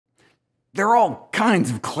There are all kinds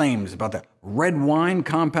of claims about the red wine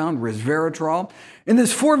compound resveratrol. In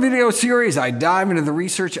this 4-video series, I dive into the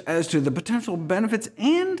research as to the potential benefits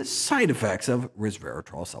and side effects of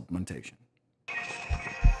resveratrol supplementation.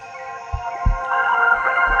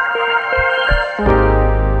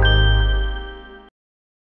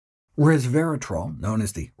 Resveratrol, known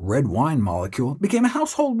as the red wine molecule, became a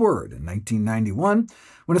household word in 1991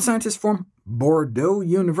 when a scientist from Bordeaux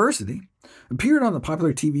University appeared on the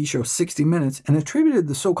popular TV show 60 Minutes and attributed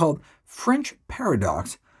the so-called French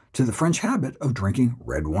paradox to the French habit of drinking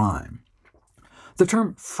red wine. The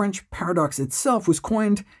term French paradox itself was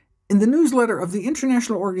coined in the newsletter of the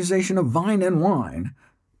International Organization of Vine and Wine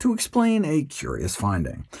to explain a curious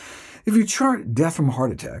finding. If you chart death from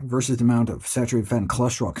heart attack versus the amount of saturated fat and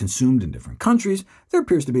cholesterol consumed in different countries, there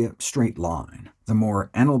appears to be a straight line. The more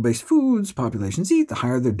animal-based foods populations eat, the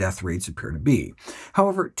higher their death rates appear to be.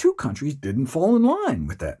 However, 2 countries didn't fall in line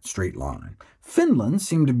with that straight line. Finland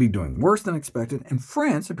seemed to be doing worse than expected, and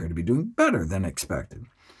France appeared to be doing better than expected.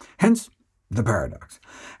 Hence, the paradox.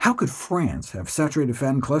 How could France have saturated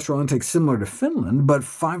fat and cholesterol intake similar to Finland, but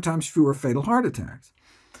 5 times fewer fatal heart attacks?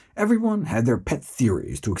 Everyone had their pet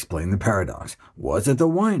theories to explain the paradox. Was it the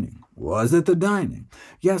whining? Was it the dining?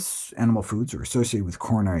 Yes, animal foods are associated with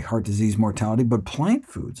coronary heart disease mortality, but plant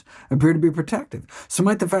foods appear to be protective. So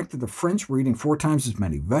might the fact that the French were eating 4 times as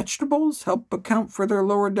many vegetables help account for their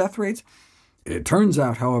lower death rates? It turns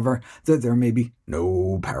out, however, that there may be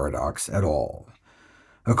no paradox at all.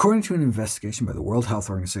 According to an investigation by the World Health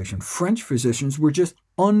Organization, French physicians were just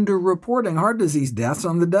underreporting heart disease deaths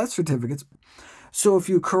on the death certificates. So if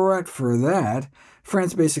you correct for that,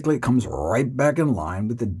 France basically comes right back in line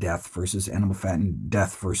with the death versus animal fat and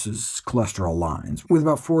death versus cholesterol lines, with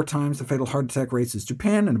about 4 times the fatal heart attack rates as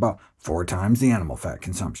Japan and about 4 times the animal fat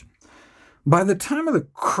consumption. By the time of the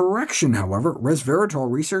correction, however,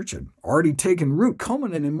 resveratrol research had already taken root,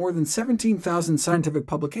 culminating in more than 17,000 scientific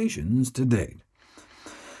publications to date.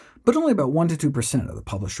 But only about 1 to 2% of the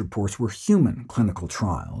published reports were human clinical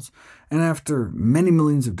trials, and after many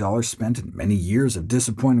millions of dollars spent and many years of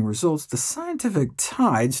disappointing results, the scientific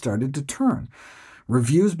tide started to turn.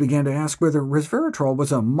 Reviews began to ask whether resveratrol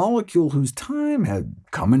was a molecule whose time had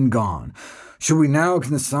come and gone. Should we now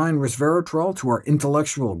consign resveratrol to our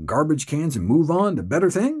intellectual garbage cans and move on to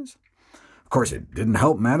better things? Of course, it didn't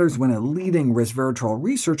help matters when a leading resveratrol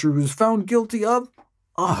researcher was found guilty of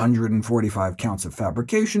 145 counts of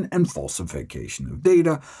fabrication and falsification of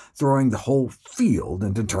data, throwing the whole field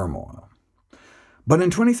into turmoil. But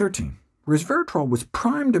in 2013, resveratrol was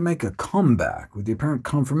primed to make a comeback with the apparent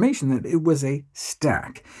confirmation that it was a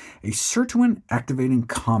STAC, a sirtuin-activating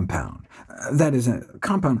compound. That is, a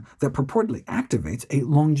compound that purportedly activates a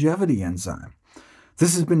longevity enzyme.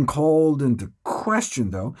 This has been called into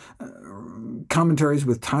question, though. Commentaries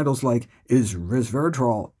with titles like, "Is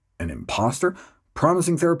resveratrol an imposter?",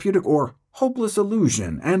 "Promising Therapeutic," or "Hopeless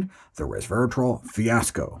Illusion," and "The Resveratrol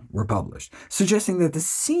Fiasco" were published, suggesting that the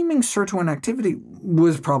seeming sirtuin activity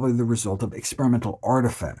was probably the result of experimental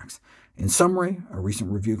artifacts. In summary, a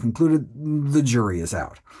recent review concluded the jury is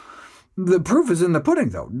out. The proof is in the pudding,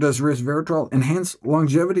 though. Does resveratrol enhance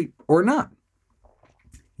longevity or not?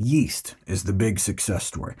 Yeast is the big success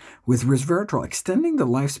story, with resveratrol extending the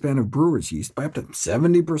lifespan of brewer's yeast by up to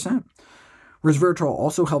 70%. Resveratrol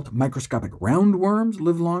also helped microscopic roundworms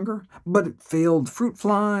live longer, but it failed fruit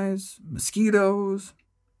flies, mosquitoes,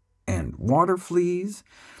 and water fleas.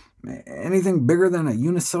 Anything bigger than a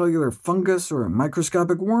unicellular fungus or a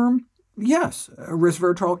microscopic worm? Yes,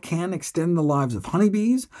 resveratrol can extend the lives of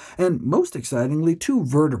honeybees, and most excitingly, 2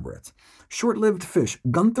 vertebrates, short-lived fish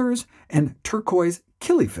Gunthers and turquoise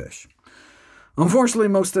killifish. Unfortunately,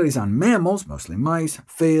 most studies on mammals, mostly mice,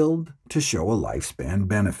 failed to show a lifespan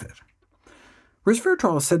benefit.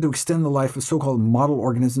 Resveratrol is said to extend the life of so-called model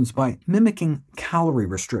organisms by mimicking calorie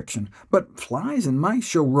restriction, but flies and mice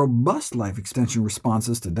show robust life extension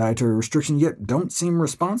responses to dietary restriction, yet don't seem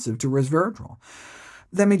responsive to resveratrol.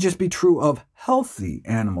 That may just be true of healthy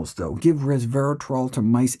animals, though. Give resveratrol to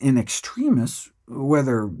mice in extremis,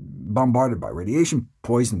 whether bombarded by radiation,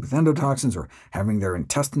 poisoned with endotoxins, or having their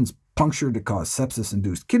intestines punctured to cause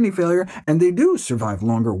sepsis-induced kidney failure, and they do survive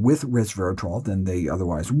longer with resveratrol than they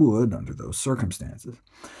otherwise would under those circumstances.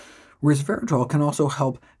 Resveratrol can also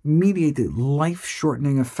help mediate the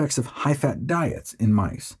life-shortening effects of high-fat diets in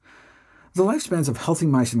mice. The lifespans of healthy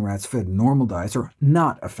mice and rats fed normal diets are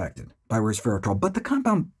not affected by resveratrol, but the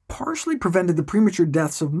compound partially prevented the premature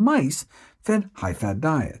deaths of mice fed high-fat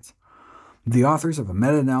diets. The authors of a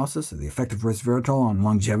meta-analysis of the effect of resveratrol on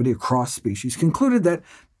longevity across species concluded that,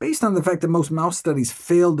 based on the fact that most mouse studies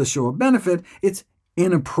failed to show a benefit, it's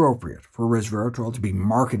inappropriate for resveratrol to be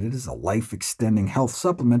marketed as a life-extending health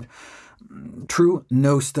supplement. True,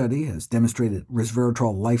 no study has demonstrated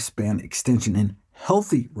resveratrol lifespan extension in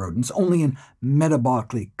healthy rodents, only in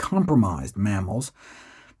metabolically compromised mammals.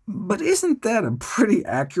 But isn't that a pretty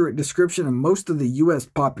accurate description of most of the U.S.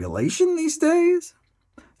 population these days?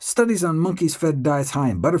 Studies on monkeys fed diets high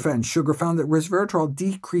in butterfat and sugar found that resveratrol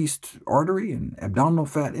decreased artery and abdominal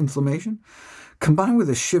fat inflammation. Combined with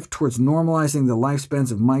a shift towards normalizing the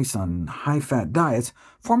lifespans of mice on high-fat diets,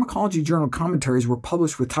 pharmacology journal commentaries were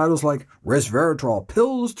published with titles like Resveratrol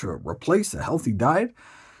Pills to Replace a Healthy Diet,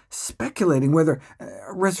 speculating whether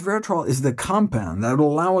resveratrol is the compound that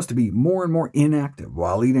will allow us to be more and more inactive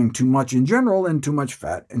while eating too much in general and too much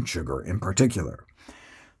fat and sugar in particular.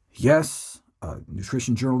 Yes, a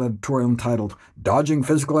Nutrition Journal editorial entitled Dodging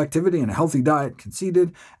Physical Activity and a Healthy Diet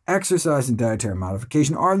conceded exercise and dietary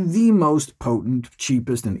modification are the most potent,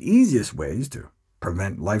 cheapest, and easiest ways to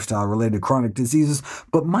prevent lifestyle-related chronic diseases,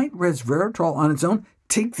 but might resveratrol on its own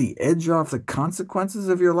take the edge off the consequences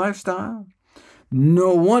of your lifestyle?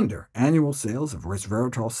 No wonder annual sales of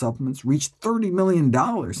resveratrol supplements reached $30 million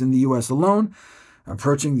in the U.S. alone,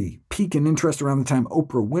 approaching the peak in interest around the time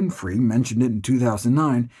Oprah Winfrey mentioned it in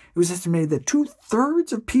 2009. It was estimated that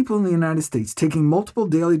 2/3 of people in the United States taking multiple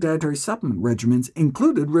daily dietary supplement regimens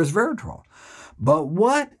included resveratrol. But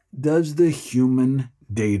what does the human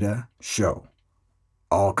data show?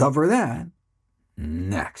 I'll cover that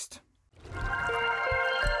next.